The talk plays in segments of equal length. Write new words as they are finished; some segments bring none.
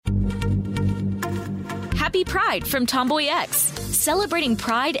Happy Pride from Tomboy X, celebrating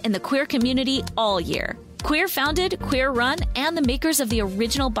pride and the queer community all year. Queer founded, queer run, and the makers of the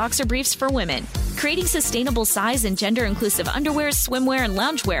original boxer briefs for women, creating sustainable size and gender inclusive underwear, swimwear, and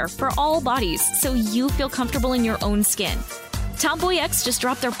loungewear for all bodies so you feel comfortable in your own skin. Tomboy X just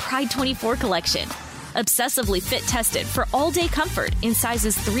dropped their Pride 24 collection. Obsessively fit tested for all day comfort in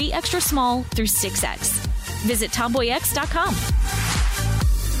sizes 3 extra small through 6X. Visit tomboyx.com.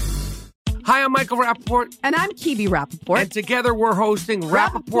 Hi, I'm Michael Rappaport. And I'm Kibi Rappaport. And together we're hosting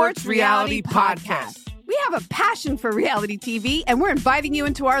Rappaport's Reality Podcast. We have a passion for reality TV, and we're inviting you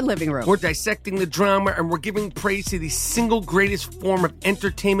into our living room. We're dissecting the drama, and we're giving praise to the single greatest form of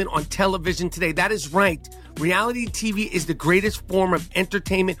entertainment on television today. That is right. Reality TV is the greatest form of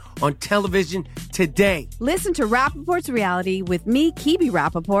entertainment on television today. Listen to Rappaport's Reality with me, Kibi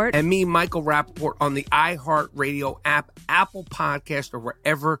Rappaport. And me, Michael Rappaport, on the iHeartRadio app, Apple Podcast, or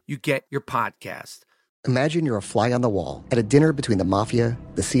wherever you get your podcast. Imagine you're a fly on the wall at a dinner between the mafia,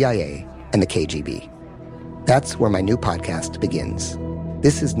 the CIA, and the KGB. That's where my new podcast begins.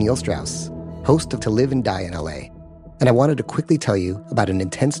 This is Neil Strauss, host of To Live and Die in LA. And I wanted to quickly tell you about an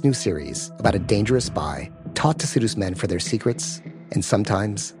intense new series about a dangerous spy taught to seduce men for their secrets and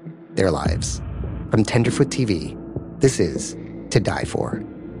sometimes their lives. From Tenderfoot TV, this is To Die For.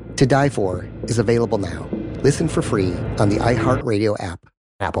 To Die For is available now. Listen for free on the iHeartRadio app,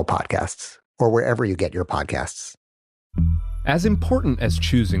 Apple Podcasts, or wherever you get your podcasts. As important as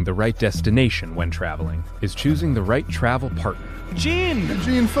choosing the right destination when traveling is choosing the right travel partner. Gene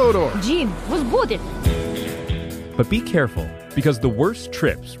Fodor. Gene, was good. But be careful, because the worst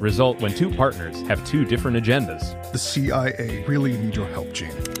trips result when two partners have two different agendas. The CIA really need your help, Gene.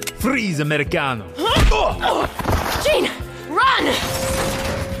 Freeze, Americano. Gene, run!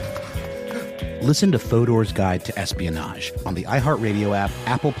 Listen to Fodor's Guide to Espionage on the iHeartRadio app,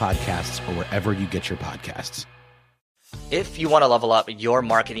 Apple Podcasts, or wherever you get your podcasts. If you want to level up your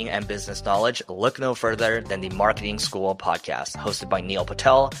marketing and business knowledge, look no further than the Marketing School podcast, hosted by Neil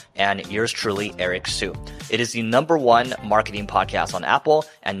Patel and yours truly, Eric Su. It is the #1 marketing podcast on Apple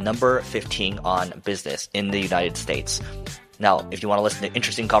and number 15 on business in the United States. Now, if you want to listen to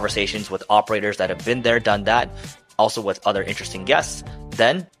interesting conversations with operators that have been there, done that, also with other interesting guests,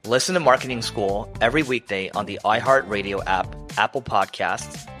 then listen to Marketing School every weekday on the iHeartRadio app, Apple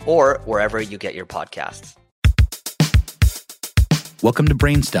Podcasts, or wherever you get your podcasts. Welcome to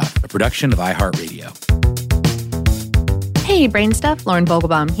Brain Stuff, a production of iHeartRadio. Hey, Brain Stuff, Lauren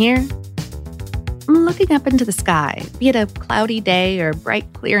Vogelbaum here. Looking up into the sky, be it a cloudy day or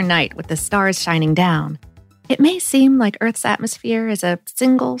bright, clear night with the stars shining down, it may seem like Earth's atmosphere is a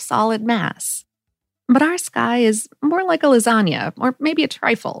single, solid mass. But our sky is more like a lasagna, or maybe a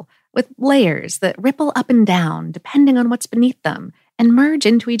trifle, with layers that ripple up and down depending on what's beneath them and merge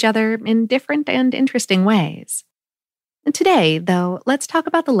into each other in different and interesting ways. Today, though, let's talk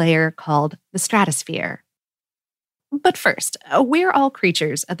about the layer called the stratosphere. But first, we're all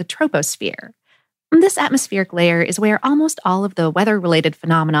creatures of the troposphere. This atmospheric layer is where almost all of the weather-related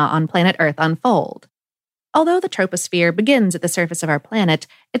phenomena on planet Earth unfold. Although the troposphere begins at the surface of our planet,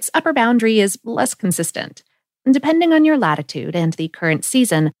 its upper boundary is less consistent. Depending on your latitude and the current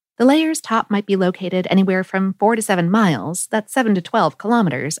season, the layer's top might be located anywhere from 4 to 7 miles, that's 7 to 12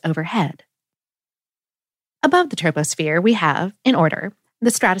 kilometers, overhead. Above the troposphere, we have, in order, the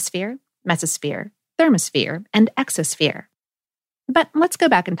stratosphere, mesosphere, thermosphere, and exosphere. But let's go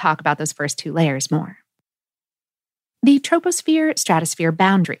back and talk about those first two layers more. The troposphere-stratosphere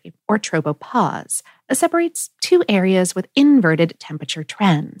boundary, or tropopause, separates two areas with inverted temperature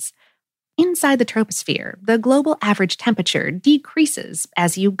trends. Inside the troposphere, the global average temperature decreases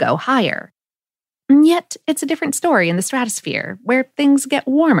as you go higher. Yet, it's a different story in the stratosphere, where things get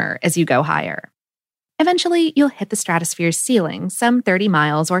warmer as you go higher. Eventually, you'll hit the stratosphere's ceiling, some 30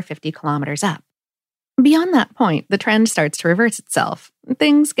 miles or 50 kilometers up. Beyond that point, the trend starts to reverse itself.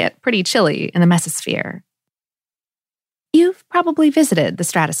 Things get pretty chilly in the mesosphere. You've probably visited the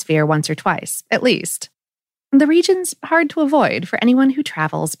stratosphere once or twice, at least. The region's hard to avoid for anyone who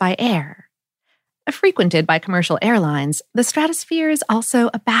travels by air. Frequented by commercial airlines, the stratosphere is also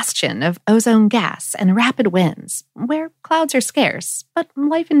a bastion of ozone gas and rapid winds, where clouds are scarce, but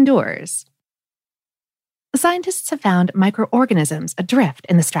life endures. Scientists have found microorganisms adrift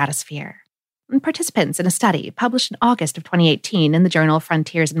in the stratosphere. Participants in a study published in August of 2018 in the journal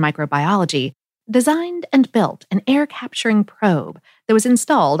Frontiers in Microbiology designed and built an air-capturing probe that was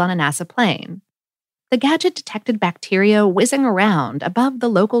installed on a NASA plane. The gadget detected bacteria whizzing around above the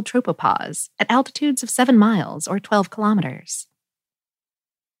local tropopause at altitudes of 7 miles or 12 kilometers.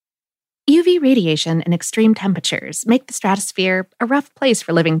 UV radiation and extreme temperatures make the stratosphere a rough place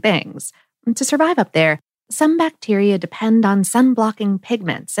for living things. To survive up there, Some bacteria depend on sun-blocking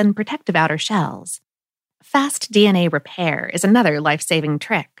pigments and protective outer shells. Fast DNA repair is another life-saving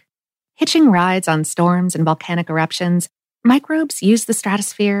trick. Hitching rides on storms and volcanic eruptions, microbes use the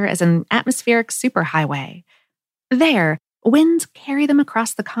stratosphere as an atmospheric superhighway. There, winds carry them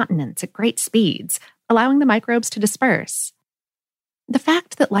across the continents at great speeds, allowing the microbes to disperse. The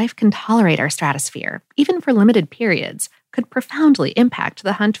fact that life can tolerate our stratosphere, even for limited periods, could profoundly impact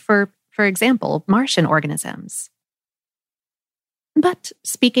the hunt for example, Martian organisms. But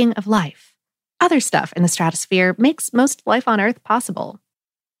speaking of life, other stuff in the stratosphere makes most life on Earth possible.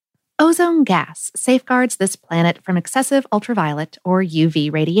 Ozone gas safeguards this planet from excessive ultraviolet or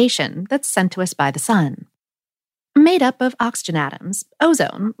UV radiation that's sent to us by the sun. Made up of oxygen atoms,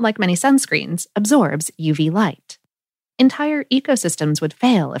 ozone, like many sunscreens, absorbs UV light. Entire ecosystems would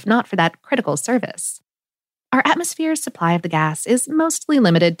fail if not for that critical service. Our atmosphere's supply of the gas is mostly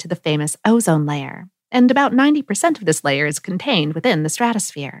limited to the famous ozone layer, and about 90% of this layer is contained within the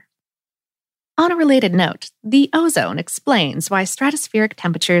stratosphere. On a related note, the ozone explains why stratospheric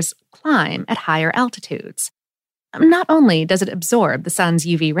temperatures climb at higher altitudes. Not only does it absorb the sun's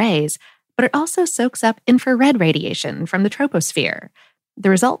UV rays, but it also soaks up infrared radiation from the troposphere. The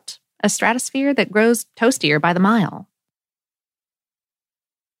result? A stratosphere that grows toastier by the mile.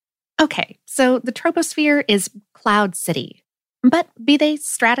 Okay, so the troposphere is Cloud City. But be they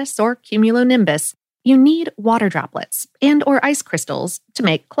stratus or cumulonimbus, you need water droplets and or ice crystals to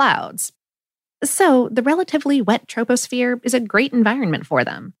make clouds. So the relatively wet troposphere is a great environment for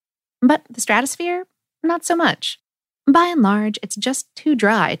them. But the stratosphere? Not so much. By and large, it's just too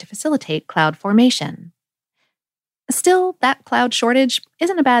dry to facilitate cloud formation. Still, that cloud shortage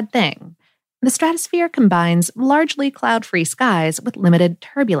isn't a bad thing. The stratosphere combines largely cloud-free skies with limited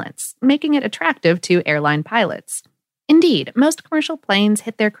turbulence, making it attractive to airline pilots. Indeed, most commercial planes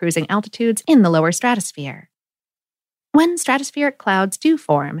hit their cruising altitudes in the lower stratosphere. When stratospheric clouds do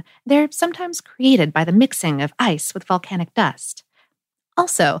form, they're sometimes created by the mixing of ice with volcanic dust.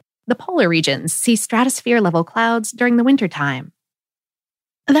 Also, the polar regions see stratosphere-level clouds during the wintertime.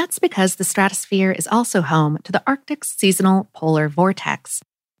 That's because the stratosphere is also home to the Arctic's seasonal polar vortex,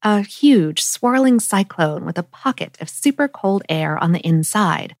 a huge, swirling cyclone with a pocket of super cold air on the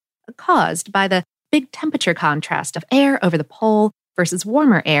inside, caused by the big temperature contrast of air over the pole versus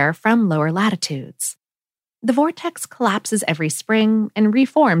warmer air from lower latitudes. The vortex collapses every spring and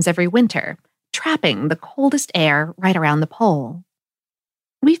reforms every winter, trapping the coldest air right around the pole.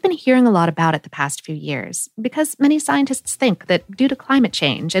 We've been hearing a lot about it the past few years because many scientists think that due to climate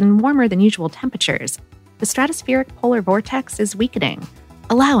change and warmer than usual temperatures, the stratospheric polar vortex is weakening,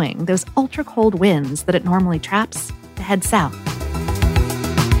 allowing those ultra-cold winds that it normally traps to head south.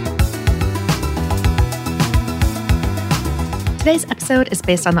 Today's episode is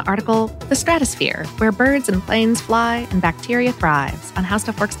based on the article The Stratosphere, Where Birds and Planes Fly and Bacteria Thrives on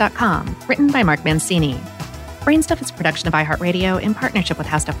HowStuffWorks.com, written by Mark Mancini. Brainstuff is a production of iHeartRadio in partnership with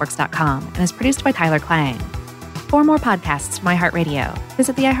HowStuffWorks.com and is produced by Tyler Klang. For more podcasts from iHeartRadio,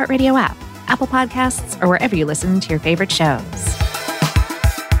 visit the iHeartRadio app, Apple Podcasts, or wherever you listen to your favorite shows.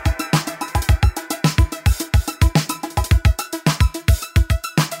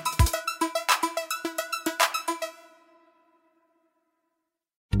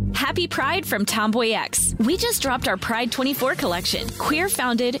 Happy Pride from Tomboy X. We just dropped our Pride 24 collection. Queer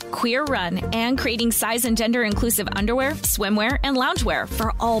founded, queer run, and creating size and gender inclusive underwear, swimwear, and loungewear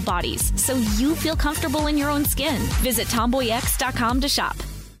for all bodies, so you feel comfortable in your own skin. Visit tomboyx.com to shop.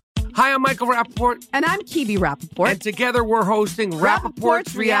 Hi, I'm Michael Rappaport. And I'm Kibi Rappaport. And together we're hosting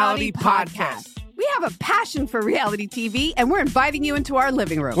Rappaport's Reality Podcast. We have a passion for reality TV, and we're inviting you into our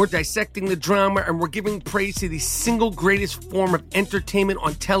living room. We're dissecting the drama, and we're giving praise to the single greatest form of entertainment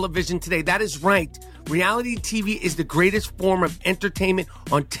on television today. That is right. Reality TV is the greatest form of entertainment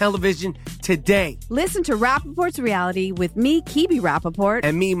on television today. Listen to Rappaport's Reality with me, Kibi Rappaport.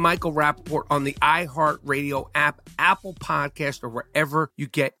 And me, Michael Rappaport, on the iHeartRadio app, Apple Podcast, or wherever you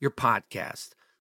get your podcast.